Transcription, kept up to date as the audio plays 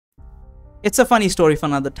It's a funny story for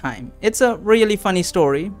another time. It's a really funny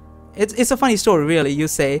story. It's a funny story, really, you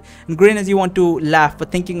say, and grin as you want to laugh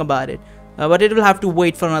but thinking about it. But it will have to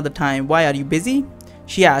wait for another time. Why, are you busy?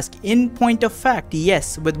 She asked. In point of fact,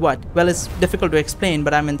 yes. With what? Well, it's difficult to explain,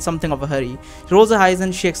 but I'm in something of a hurry. She rolls her eyes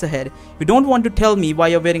and shakes her head. You don't want to tell me why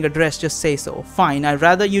you're wearing a dress, just say so. Fine, I'd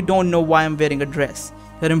rather you don't know why I'm wearing a dress.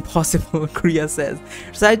 You're impossible, Kriya says.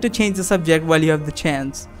 Decide to change the subject while you have the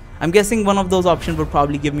chance. I'm guessing one of those options would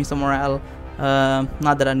probably give me some morale.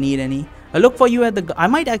 Not that I need any. I look for you at the... I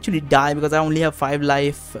might actually die because I only have 5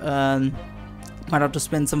 life. Might have to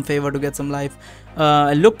spend some favor to get some life.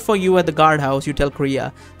 I looked for you at the guardhouse, you tell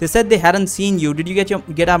Kriya. They said they hadn't seen you. Did you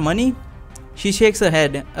get our money? She shakes her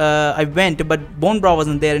head. I went, but Bonebrow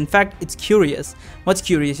wasn't there. In fact, it's curious. What's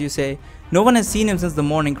curious, you say? No one has seen him since the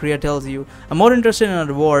morning, Kriya tells you. I'm more interested in a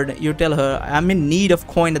reward, you tell her. I'm in need of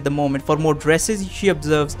coin at the moment. For more dresses, she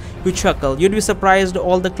observes. You chuckle. You'd be surprised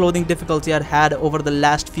all the clothing difficulty I'd had over the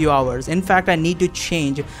last few hours. In fact, I need to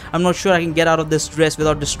change. I'm not sure I can get out of this dress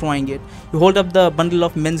without destroying it. You hold up the bundle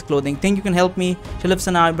of men's clothing. Think you can help me? She lifts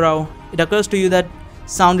an eyebrow. It occurs to you that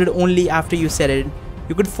sounded only after you said it.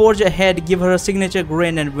 You could forge ahead, give her a signature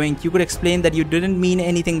grin and wink. You could explain that you didn't mean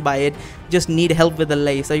anything by it, just need help with the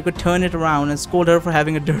lace. Or you could turn it around and scold her for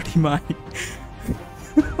having a dirty mind.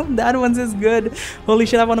 That one's is good. Holy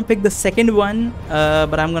shit, I want to pick the second one,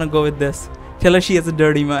 but I'm gonna go with this. Tell her she has a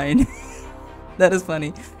dirty mind. That is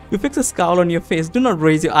funny. You fix a scowl on your face. Do not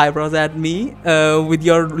raise your eyebrows at me with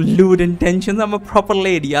your lewd intentions. I'm a proper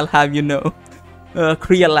lady, I'll have you know.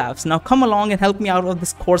 Kriya laughs. Now come along and help me out of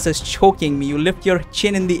this course is choking me. You lift your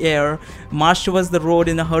chin in the air, march towards the road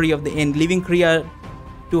in a hurry of the inn, leaving Kriya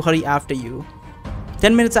to hurry after you.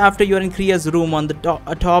 10 minutes after, you are in Kriya's room on the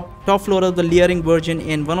top floor of the Leering Virgin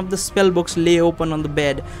Inn. One of the spell books lay open on the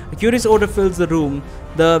bed. A curious odor fills the room.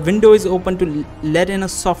 The window is open to let in a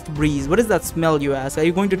soft breeze. What is that smell, you ask? Are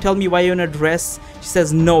you going to tell me why you're in a dress? She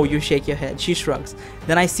says no. You shake your head. She shrugs.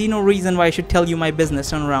 Then I see no reason why I should tell you my business.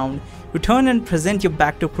 Turn around. You turn and present your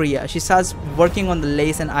back to Kriya. She starts working on the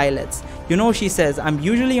lace and eyelets. You know, she says, I'm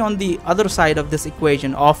usually on the other side of this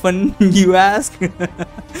equation. Often, you ask?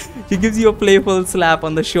 She gives you a playful slap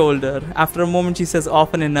on the shoulder. After a moment, she says,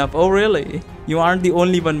 often enough. Oh, really? You aren't the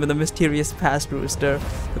only one with a mysterious past, Rooster.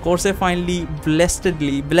 The corsair finally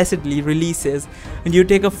blessedly releases, and you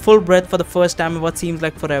take a full breath for the first time in what seems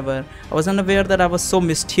like forever. I was unaware that I was so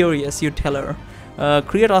mysterious, you tell her.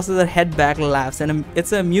 Kriya tosses her head back, laughs, and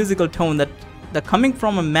it's a musical tone that coming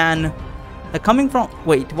from a man.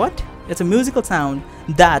 Wait, what? It's a musical sound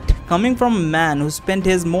that, coming from a man who spent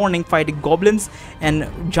his morning fighting goblins and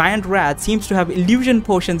giant rats, seems to have illusion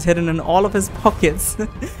potions hidden in all of his pockets,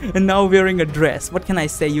 and now wearing a dress. What can I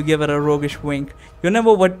say? You give her a roguish wink. You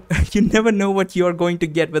never know what you're going to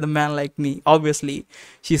get with a man like me. Obviously,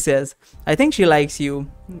 she says. I think she likes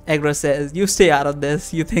you. Egra says. You stay out of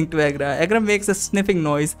this, you think to Egra. Egra makes a sniffing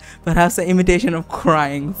noise, perhaps an imitation of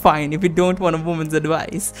crying. Fine, if you don't want a woman's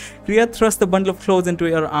advice. Kriya thrusts the bundle of clothes into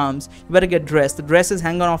your arms. You better get dressed. The dress is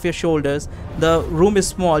hanging off your shoulders. The room is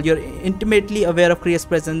small. You're intimately aware of Kriya's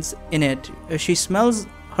presence in it. She smells.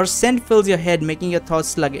 Her scent fills your head, making your thoughts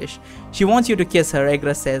sluggish. She wants you to kiss her,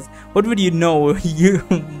 Egra says. What would you know?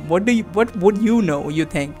 What would you know, you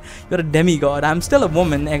think? You're a demigod. I'm still a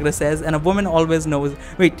woman, Egra says, and a woman always knows.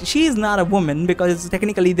 Wait, she is not a woman because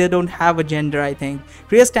technically they don't have a gender, I think.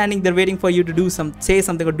 Kriya's standing there waiting for you to say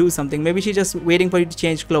something or do something. Maybe she's just waiting for you to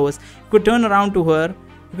change clothes. You could turn around to her.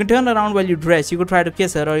 You can turn around while you dress. You could try to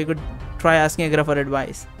kiss her, or you could try asking Egra for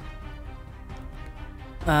advice.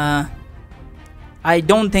 I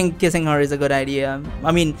don't think kissing her is a good idea.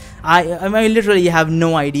 I mean, I literally have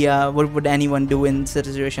no idea what would anyone do in a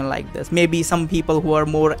situation like this. Maybe some people who are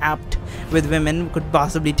more apt with women could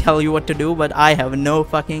possibly tell you what to do, but I have no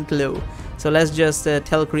fucking clue. So let's just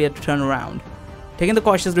tell Kriya to turn around. Taking the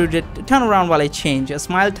cautious route, turn around while I change. A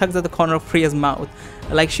smile tugs at the corner of Kriya's mouth.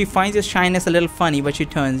 Like she finds your shyness a little funny, but she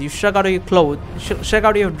turns. You shrug out of your clothes, shrug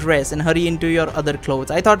out of your dress, and hurry into your other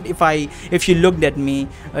clothes. I thought if she looked at me,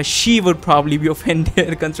 she would probably be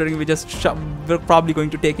offended, considering we're probably going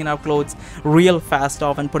to take in our clothes real fast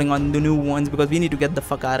off and putting on the new ones because we need to get the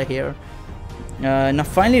fuck out of here. Now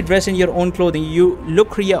finally dressed in your own clothing, you look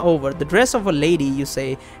Kriya over. The dress of a lady, you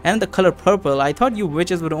say, and the color purple. I thought you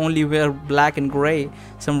witches would only wear black and grey.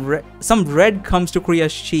 Some red comes to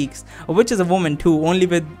Kriya's cheeks. A witch is a woman too, only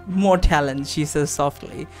with more talent, she says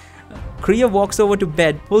softly. Kriya walks over to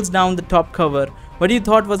bed, pulls down the top cover. What you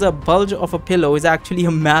thought was a bulge of a pillow is actually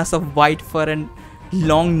a mass of white fur and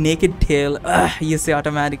long naked tail. You say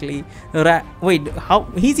automatically. Wait, how?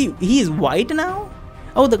 He is white now?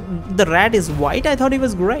 Oh, the rat is white? I thought he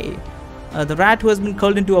was grey. The rat, who has been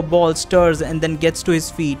curled into a ball, stirs and then gets to his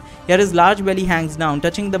feet. Yet his large belly hangs down,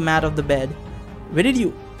 touching the mat of the bed. Where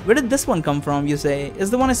did this one come from, you say? Is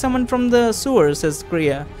the one I summoned from the sewer, says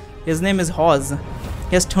Kriya. His name is Hawes.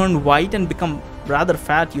 He has turned white and become rather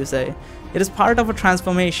fat, you say. It is part of a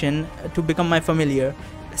transformation to become my familiar,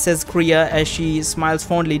 says Kriya as she smiles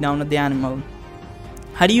fondly down at the animal.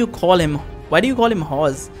 How do you call him? Why do you call him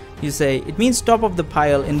Hawes? You say. It means top of the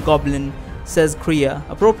pile in Goblin, says Kriya.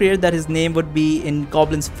 Appropriate that his name would be in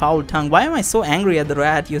Goblin's foul tongue. Why am I so angry at the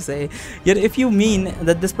rat, you say? Yet if you mean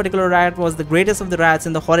that this particular rat was the greatest of the rats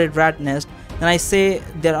in the horrid rat nest, then I say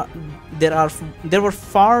there were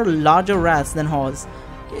far larger rats than Hawes,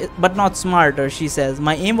 but not smarter, she says.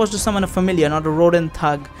 My aim was to summon a familiar, not a rodent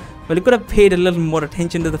thug. Well, you could have paid a little more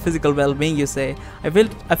attention to the physical well-being, you say. I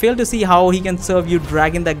fail to see how he can serve you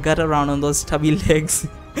dragging that gut around on those stubby legs.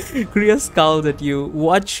 Kriya scowls at you.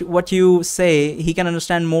 Watch what you say. He can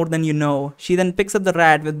understand more than you know. She then picks up the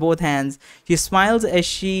rat with both hands. She smiles as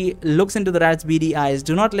she looks into the rat's beady eyes.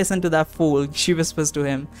 Do not listen to that fool, she whispers to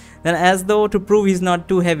him. Then, as though to prove he's not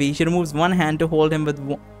too heavy, she removes one hand to hold him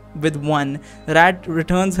with one. The rat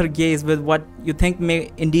returns her gaze with what you think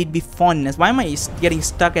may indeed be fondness. Why am I getting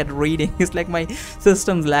stuck at reading? It's like my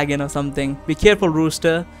system's lagging or something. Be careful,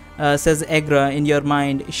 rooster, says Egra in your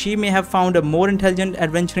mind. She may have found a more intelligent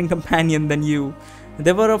adventuring companion than you.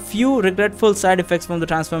 There were a few regretful side effects from the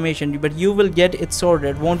transformation, but you will get it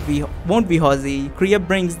sorted, won't we, Hawsey? Kriya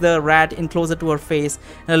brings the rat in closer to her face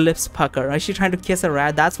and her lips pucker. Is she trying to kiss a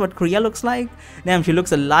rat? That's what Kriya looks like? Damn, she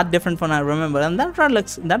looks a lot different from I remember. And that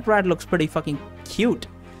rat looks pretty fucking cute.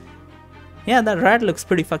 Yeah, that rat looks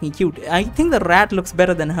pretty fucking cute. I think the rat looks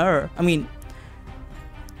better than her. I mean,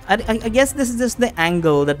 I guess this is just the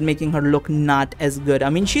angle that making her look not as good. I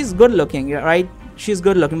mean, she's good looking, right? She's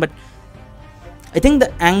good looking, but I think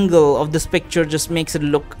the angle of this picture just makes it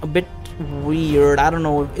look a bit weird. I don't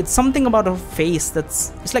know. It's something about her face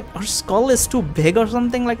it's like her skull is too big or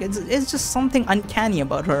something. Like it's just something uncanny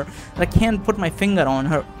about her that I can't put my finger on.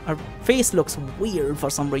 Her face looks weird for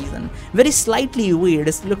some reason. Very slightly weird.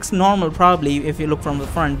 It looks normal probably if you look from the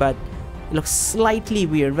front, but it looks slightly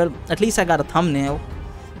weird. Well, at least I got a thumbnail.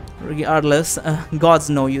 Regardless, gods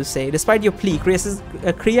know, you say. Despite your plea,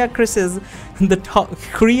 Kriya kisses the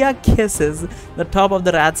top of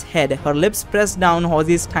the rat's head. Her lips press down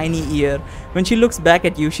Hawsey's tiny ear. When she looks back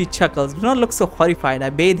at you, she chuckles. Do not look so horrified.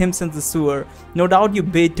 I bathed him since the sewer. No doubt you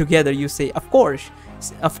bathed together, you say. Of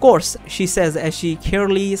course, she says as she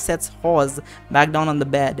carefully sets Hawes back down on the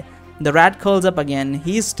bed. The rat curls up again.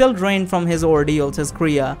 He is still drained from his ordeal, says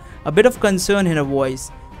Kriya, a bit of concern in her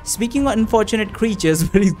voice. Speaking of unfortunate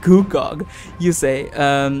creatures, where is Gookog? You say.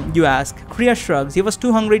 You ask. Kriya shrugs. He was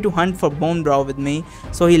too hungry to hunt for bone brow with me,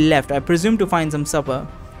 so he left, I presume to find some supper.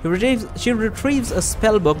 She retrieves a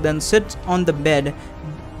spell book, then sits on the bed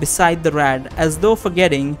beside the rat, as though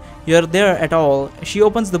forgetting you're there at all. She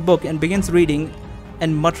opens the book and begins reading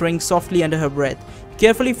and muttering softly under her breath.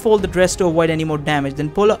 Carefully fold the dress to avoid any more damage, then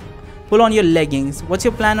pull on your leggings. What's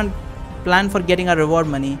your plan for getting our reward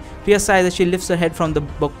money? Kriya sighs as she lifts her head from the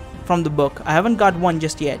book. I haven't got one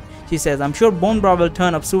just yet, she says. I'm sure Bone Brow will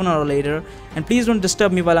turn up sooner or later, and please don't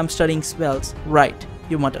disturb me while I'm studying spells. Right,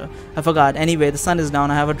 you mutter. I forgot. Anyway, the sun is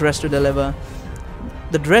down. I have a dress to deliver.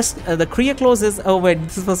 The Kriya closes. Oh wait,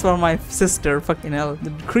 this was for my sister. Fucking hell.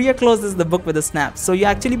 The Kriya closes the book with a snap. So you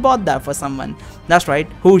actually bought that for someone? That's right.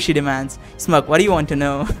 Who? She demands. Smirk. What do you want to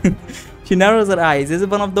know? She narrows her eyes. Is it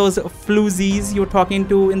one of those floozies you're talking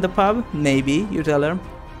to in the pub? Maybe, you tell her.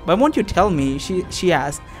 Why won't you tell me? She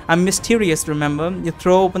asks. I'm mysterious, remember? You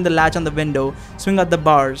throw open the latch on the window, swing out the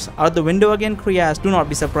bars. Out the window again, Kriya asks. Do not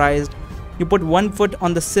be surprised. You put one foot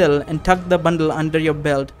on the sill and tuck the bundle under your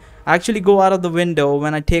belt. I actually go out of the window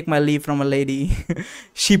when I take my leave from a lady.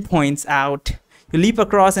 She points out. You leap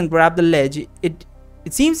across and grab the ledge.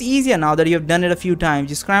 It seems easier now that you have done it a few times.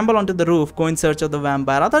 You scramble onto the roof, go in search of the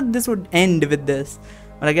vampire. I thought this would end with this,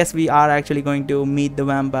 but I guess we are actually going to meet the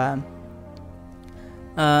vampire.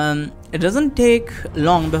 It doesn't take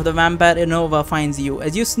long before the vampire Innova finds you.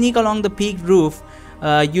 As you sneak along the peaked roof,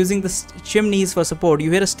 using the chimneys for support, you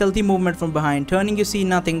hear a stealthy movement from behind. Turning, you see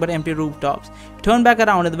nothing but empty rooftops. You turn back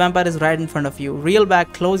around and the vampire is right in front of you. Reel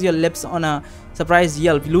back, close your lips on a surprised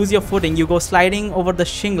yelp. You lose your footing. You go sliding over the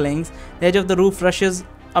shinglings. The edge of the roof rushes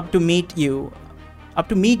up to meet you. There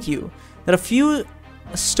are a few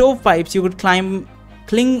stovepipes you could cling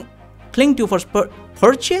to for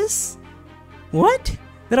purchase. What?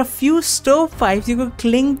 There are a few stovepipes you could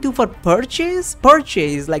cling to for purchase?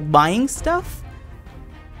 Purchase, like buying stuff?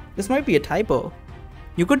 This might be a typo.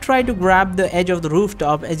 You could try to grab the edge of the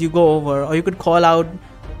rooftop as you go over, or you could call out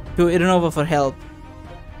to Irinova for help.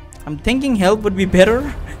 I'm thinking help would be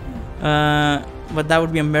better. But that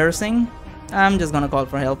would be embarrassing. I'm just gonna call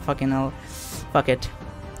for help. Fucking hell. Fuck it.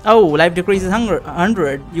 Oh, life decreases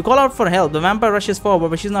 100. You call out for help. The vampire rushes forward,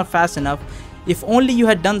 but she's not fast enough. If only you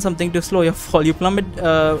had done something to slow your fall. You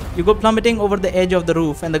go plummeting over the edge of the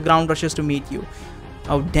roof, and the ground rushes to meet you.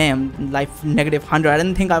 Oh damn, life negative 100. I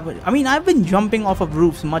didn't think I would. I mean, I've been jumping off of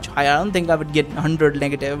roofs much higher. I don't think I would get 100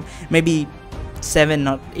 negative. Maybe 7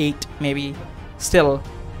 or 8, maybe. Still,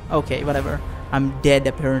 okay, whatever. I'm dead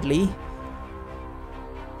apparently.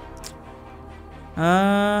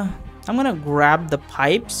 I'm gonna grab the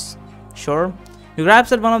pipes. Sure. You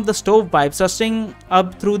grabs at one of the stove pipes, thrusting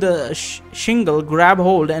up through the shingle, grab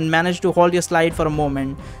hold and manage to hold your slide for a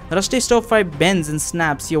moment. The rusty stovepipe bends and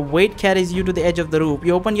snaps. Your weight carries you to the edge of the roof.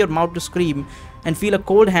 You open your mouth to scream and feel a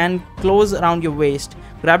cold hand close around your waist.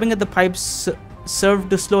 Grabbing at the pipes served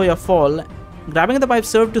to slow your fall. Allow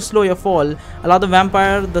the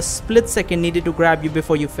vampire the split second needed to grab you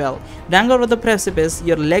before you fell. Dangle over the precipice,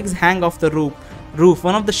 your legs hang off the roof.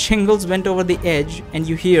 One of the shingles went over the edge, and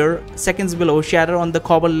you hear seconds below shatter on the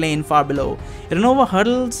cobbled lane far below. Renova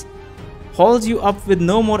hauls you up with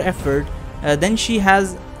no more effort than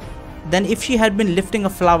if she had been lifting a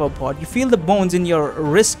flower pot. You feel the bones in your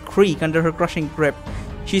wrist creak under her crushing grip.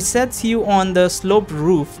 She sets you on the sloped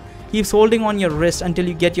roof, keeps holding on your wrist until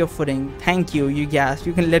you get your footing. Thank you, you gasp.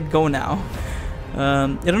 You can let go now.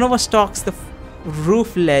 Renova stalks the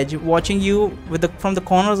roof ledge, watching you from the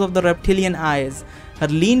corners of the reptilian eyes. Her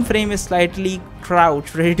lean frame is slightly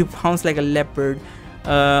crouched, ready to pounce like a leopard.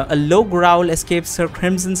 A low growl escapes her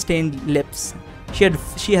crimson-stained lips.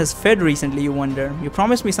 She has fed recently, you wonder. You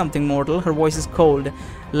promised me something, mortal. Her voice is cold,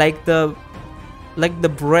 like the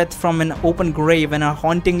breath from an open grave, and her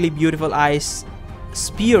hauntingly beautiful eyes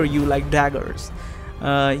spear you like daggers.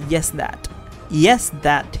 Yes,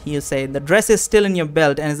 that, you say. The dress is still in your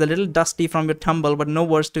belt and is a little dusty from your tumble, but no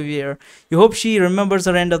worse to wear. You hope she remembers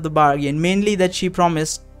her end of the bargain, mainly that she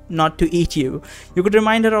promised not to eat you. You could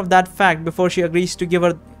remind her of that fact before you agree to give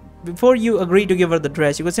her the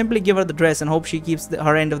dress. You could simply give her the dress and hope she keeps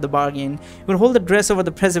her end of the bargain. You could hold the dress over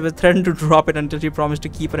the precipice, threaten to drop it until she promised to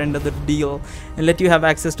keep her end of the deal and let you have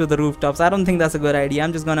access to the rooftops. I don't think that's a good idea.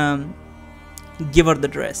 I'm just gonna give her the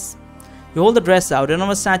dress. You hold the dress out,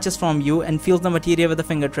 Renova snatches from you and feels the material with the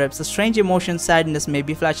fingertips. A strange emotion, sadness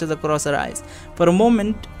maybe, flashes across her eyes. For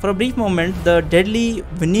a brief moment, the deadly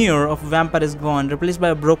veneer of vampire is gone, replaced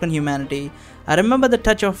by a broken humanity. I remember the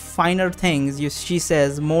touch of finer things, she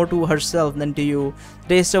says, more to herself than to you.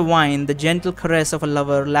 The taste of wine, the gentle caress of a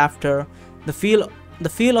lover, laughter, the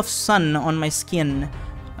feel of sun on my skin.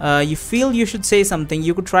 You feel you should say something.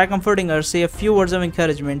 You could try comforting her, say a few words of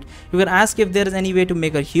encouragement. You could ask if there is any way to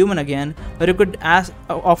make her human again, or you could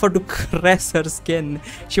offer to caress her skin.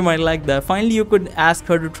 She might like that. Finally, you could ask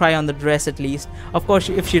her to try on the dress at least. Of course,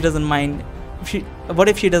 if she doesn't mind. What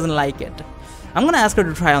if she doesn't like it? I'm gonna ask her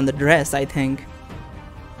to try on the dress, I think.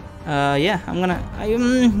 Yeah,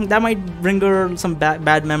 that might bring her some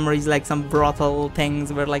bad memories, like some brothel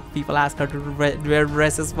things where like people ask her to wear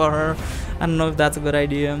dresses for her. I don't know if that's a good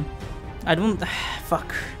idea.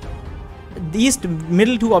 Fuck. These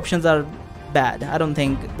middle two options are bad. I don't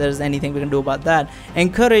think there's anything we can do about that.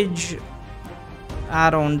 Encourage.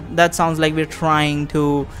 That sounds like we're trying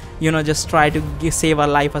to, just try to save our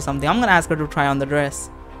life or something. I'm gonna ask her to try on the dress.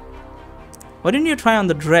 Why didn't you try on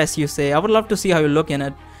the dress, you say? I would love to see how you look in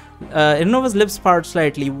it. Renova's lips part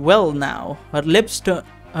slightly. Well now. Her lips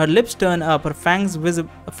turn up, her fangs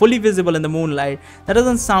fully visible in the moonlight. That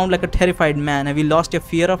doesn't sound like a terrified man. Have you lost your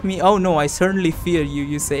fear of me? Oh no, I certainly fear you,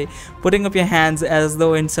 you say, putting up your hands as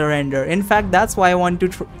though in surrender. In fact, that's why I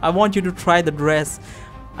want you to try the dress.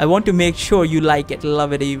 I want to make sure you like it,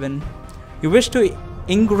 love it even. You wish to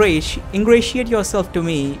ingratiate yourself to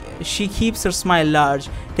me. She keeps her smile large,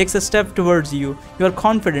 takes a step towards you. You are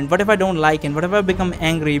confident. What if I don't like it? What if I become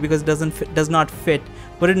angry because it does not fit?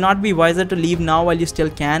 Would it not be wiser to leave now while you still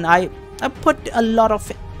can? I put a lot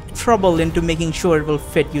of trouble into making sure it will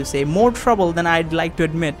fit, you say. More trouble than I'd like to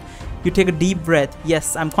admit. You take a deep breath.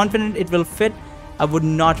 Yes, I'm confident it will fit. I would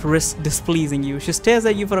not risk displeasing you. She stares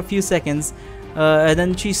at you for a few seconds, and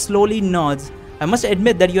then she slowly nods. I must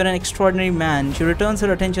admit that you're an extraordinary man. She returns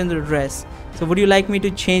her attention to the dress. So would you like me to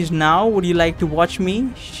change now? Would you like to watch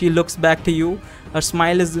me? She looks back to you. Her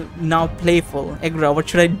smile is now playful. Egra, what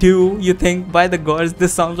should I do? You think, by the gods,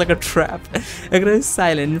 this sounds like a trap. Egra is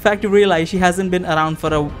silent. In fact, you realize she hasn't been around for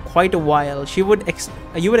quite a while. You would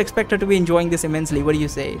expect her to be enjoying this immensely. What do you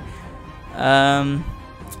say?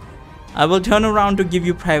 I will turn around to give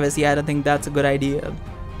you privacy. I don't think that's a good idea.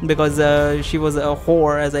 because she was a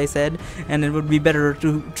whore, as I said, and it would be better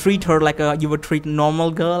to treat her like you would treat a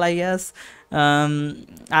normal girl, I guess. I'm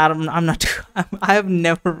not. I have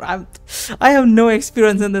never. I have no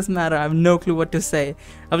experience in this matter. I have no clue what to say.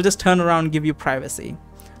 I will just turn around and give you privacy.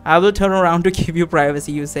 I will turn around to give you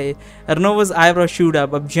privacy, you say. Arnova's eyebrows shoot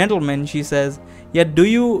up. A gentleman, she says. Yet do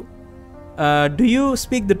you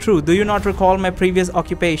speak the truth? Do you not recall my previous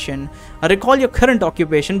occupation? I recall your current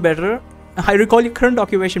occupation better.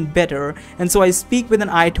 And so I speak with an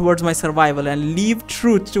eye towards my survival and leave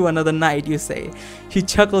truth to another night, you say. She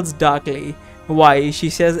chuckles darkly. Why? She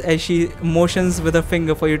says as she motions with her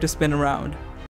finger for you to spin around.